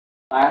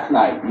Last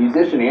night,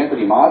 musician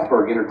Anthony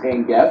Mossberg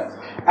entertained guests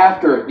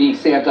after the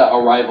Santa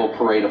arrival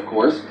parade, of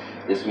course.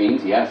 This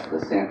means, yes, the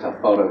Santa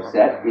photo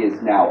set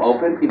is now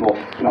open. People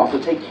can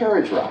also take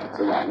carriage rides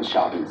around the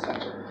shopping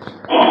center.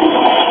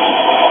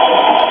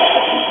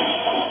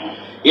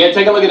 Yeah,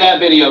 take a look at that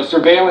video.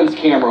 Surveillance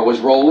camera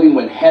was rolling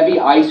when heavy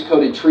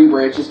ice-coated tree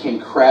branches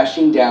came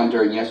crashing down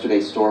during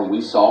yesterday's storm.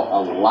 We saw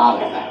a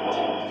lot of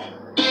that.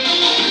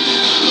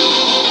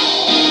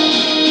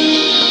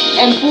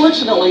 And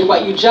fortunately,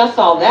 what you just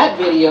saw, that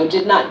video,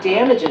 did not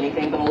damage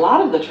anything, but a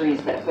lot of the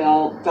trees that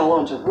fell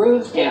onto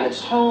roofs,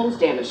 damaged homes,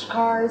 damaged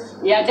cars.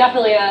 Yeah,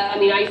 definitely. I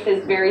mean, ice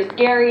is very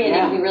scary and it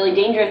can be really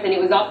dangerous, and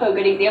it was also a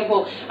good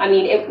example. I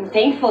mean,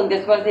 thankfully,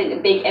 this wasn't a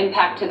big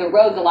impact to the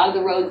roads. A lot of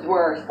the roads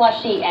were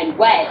slushy and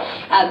wet,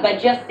 but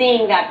just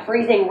seeing that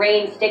freezing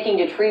rain sticking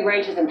to tree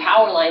branches and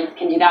power lines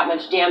can do that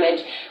much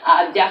damage.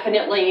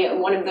 Definitely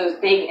one of those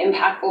big,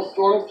 impactful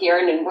storms here,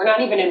 and we're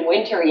not even in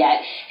winter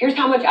yet. Here's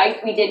how much ice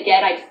we did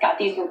get. I just got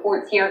these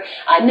reports here.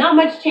 Not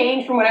much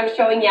change from what I was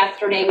showing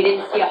yesterday. We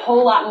didn't see a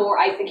whole lot more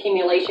ice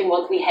accumulation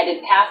once we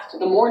headed past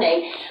the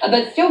morning,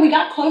 but still we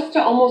got close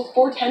to almost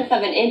 4/10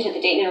 of an inch at the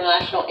Dayton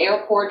International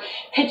Airport.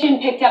 Pigeon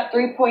picked up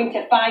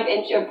 0.35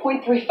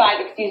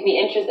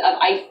 inches of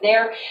ice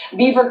there.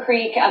 Beaver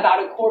Creek about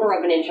 1/4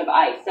 of an inch of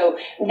ice. So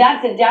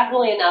that's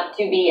definitely enough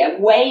to be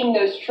weighing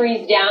those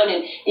trees down,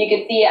 and you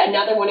can see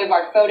another one of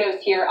our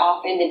photos here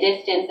off in the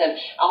distance of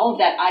all of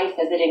that ice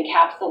as it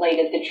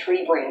encapsulated the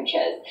tree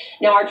branches.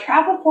 Now, our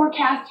travel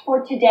forecast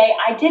for today,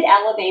 I did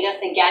elevate us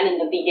again in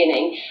the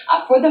beginning.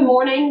 For the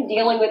morning,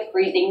 dealing with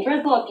freezing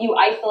drizzle, a few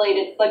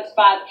isolated slick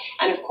spots,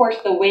 and of course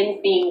the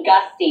winds being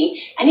gusty.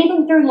 And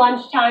even through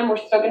lunchtime, we're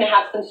still going to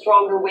have some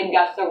stronger wind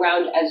gusts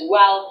around as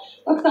well.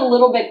 Looks a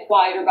little bit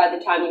quieter by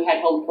the time you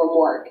head home from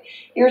work.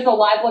 Here's a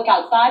live look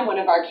outside, one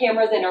of our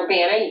cameras in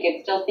Urbana. You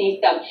can still see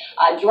some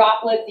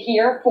droplets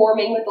here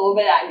forming with a little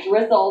bit of that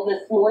drizzle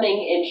this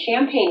morning in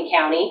Champaign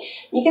County.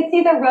 You can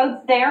see the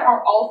roads there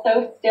are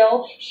also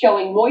still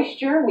showing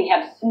moisture. We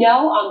have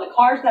snow on the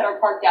cars that are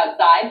parked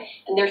outside,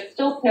 and there's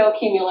still snow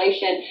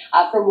accumulation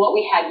from what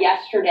we had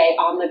yesterday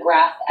on the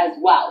grass as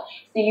well.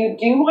 So you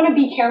do want to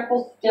be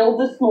careful still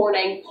this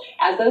morning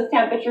as those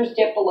temperatures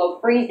dip below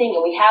freezing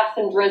and we have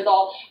some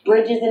drizzle.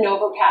 Bridges and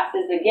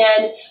overpasses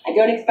again. I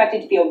don't expect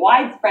it to be a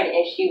widespread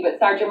issue, but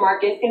Sergeant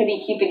Mark is going to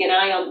be keeping an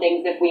eye on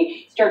things if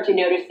we start to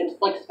notice some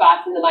slick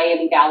spots in the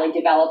Miami Valley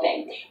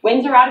developing.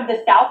 Winds are out of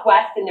the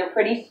southwest, and they're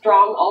pretty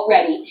strong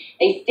already.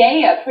 They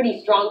stay pretty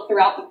strong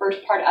throughout the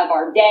first part of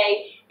our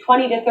day.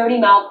 20 to 30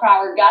 mile per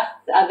hour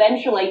gusts,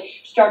 eventually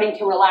starting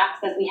to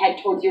relax as we head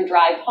towards your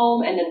drive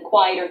home, and then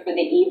quieter for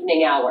the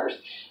evening hours.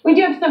 We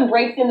do have some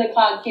breaks in the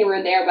clouds here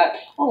or there, but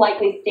we'll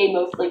likely stay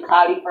mostly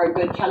cloudy for a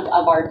good chunk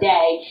of our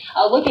day.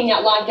 Looking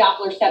at live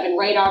Doppler 7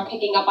 radar,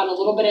 picking up on a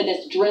little bit of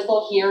this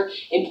drizzle here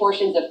in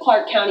portions of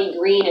Clark County,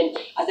 Greene, and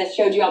as I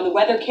showed you on the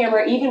weather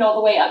camera, even all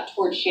the way up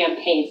towards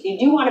Champaign. So you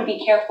do want to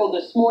be careful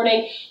this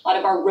morning. A lot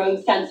of our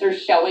road sensors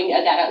showing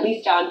that at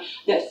least on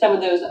some of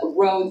those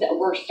roads,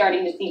 we're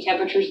starting to see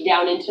temperatures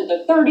down into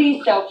the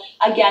 30s. So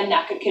again,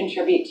 that could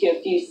contribute to a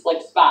few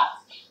slick spots.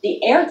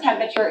 The air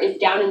temperature is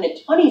down in the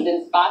 20s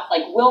in spots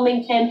like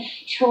Wilmington,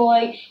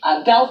 Troy,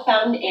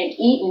 Bellefontaine, and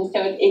Eaton.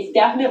 So it's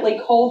definitely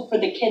cold for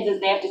the kids as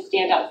they have to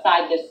stand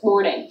outside this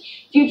morning.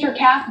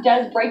 Futurecast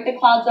does break the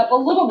clouds up a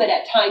little bit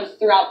at times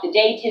throughout the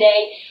day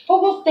today,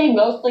 but we'll stay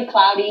mostly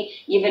cloudy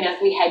even as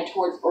we head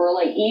towards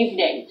early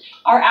evening.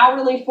 Our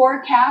hourly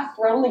forecast,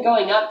 we're only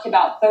going up to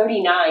about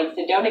 39,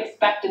 so don't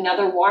expect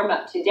another warm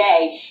up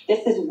today.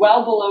 This is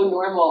well below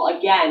normal,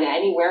 again,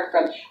 anywhere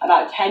from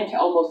about 10 to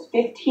almost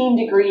 15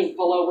 degrees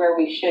below where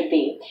we should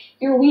be.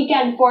 Your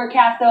weekend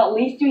forecast, though, at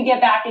least we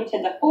get back into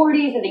the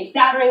 40s. I think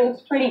Saturday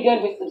looks pretty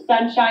good with some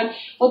sunshine.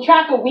 We'll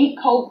track a weak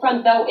cold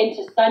front, though,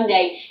 into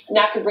Sunday, and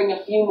that could bring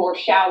a few more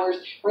showers.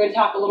 We're going to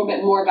talk a little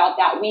bit more about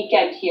that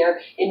weekend here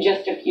in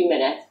just a few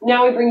minutes.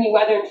 Now we bring you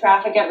weather and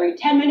traffic every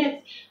 10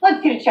 minutes.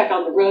 Let's get a check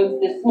on the roads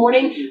this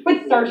morning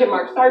with Sergeant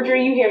Mark. Sergeant, are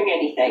you hearing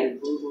anything?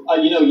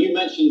 You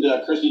mentioned,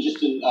 Kirstie, just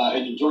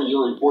during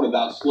your report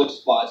about slick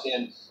spots,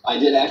 and I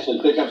did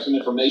actually pick up some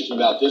information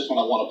about this one.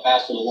 I want to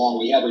pass it along.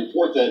 We had a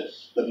report that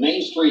the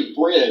Main Street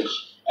Bridge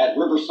at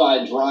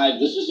Riverside Drive,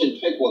 this is in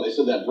Piqua. They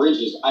said that bridge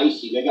is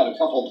icy. They got a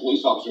couple of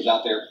police officers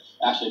out there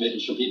actually making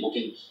sure people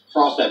can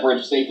cross that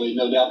bridge safely.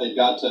 No doubt they've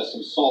got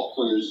some salt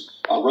crews,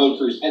 road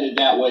crews headed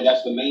that way.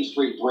 That's the Main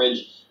Street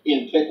Bridge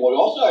in Piqua. We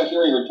also are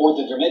hearing a report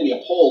that there may be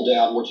a pole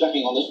down. We're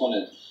checking on this one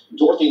at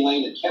Dorothy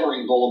Lane at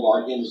Kettering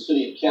Boulevard in the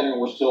city of Kettering.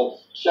 We're still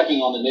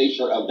checking on the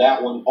nature of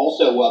that one.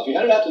 Also, if you're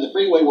headed out to the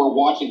freeway, we're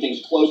watching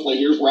things closely.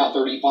 Here's Route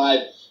 35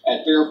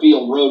 at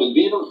Fairfield Road in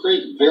Beaver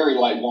Creek. Very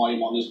light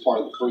volume on this part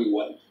of the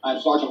freeway.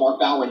 I'm Sergeant Mark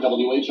Bauer at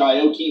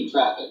WHIO Team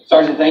Traffic.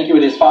 Sergeant, thank you.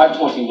 It is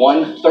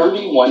 5:21,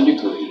 31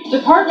 degrees.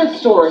 Department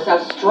stores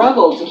have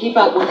struggled to keep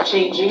up with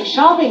changing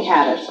shopping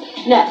habits.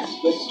 Next,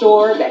 the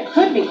store that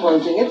could be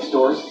closing its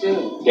doors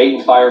soon.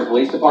 Dayton Fire and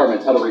Police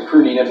Departments held a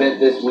recruiting event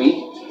this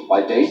week.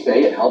 Like they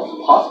say, it helps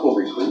possible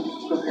recruits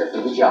prepare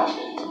for the job.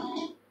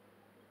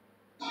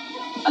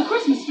 A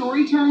Christmas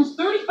Story turns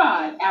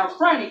 35, our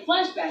Friday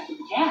flashback with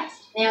the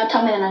cast. Now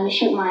tell me that I'm going to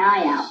shoot my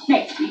eye out.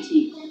 Next,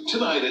 BT.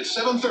 Tonight at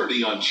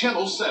 7:30 on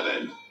Channel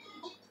 7.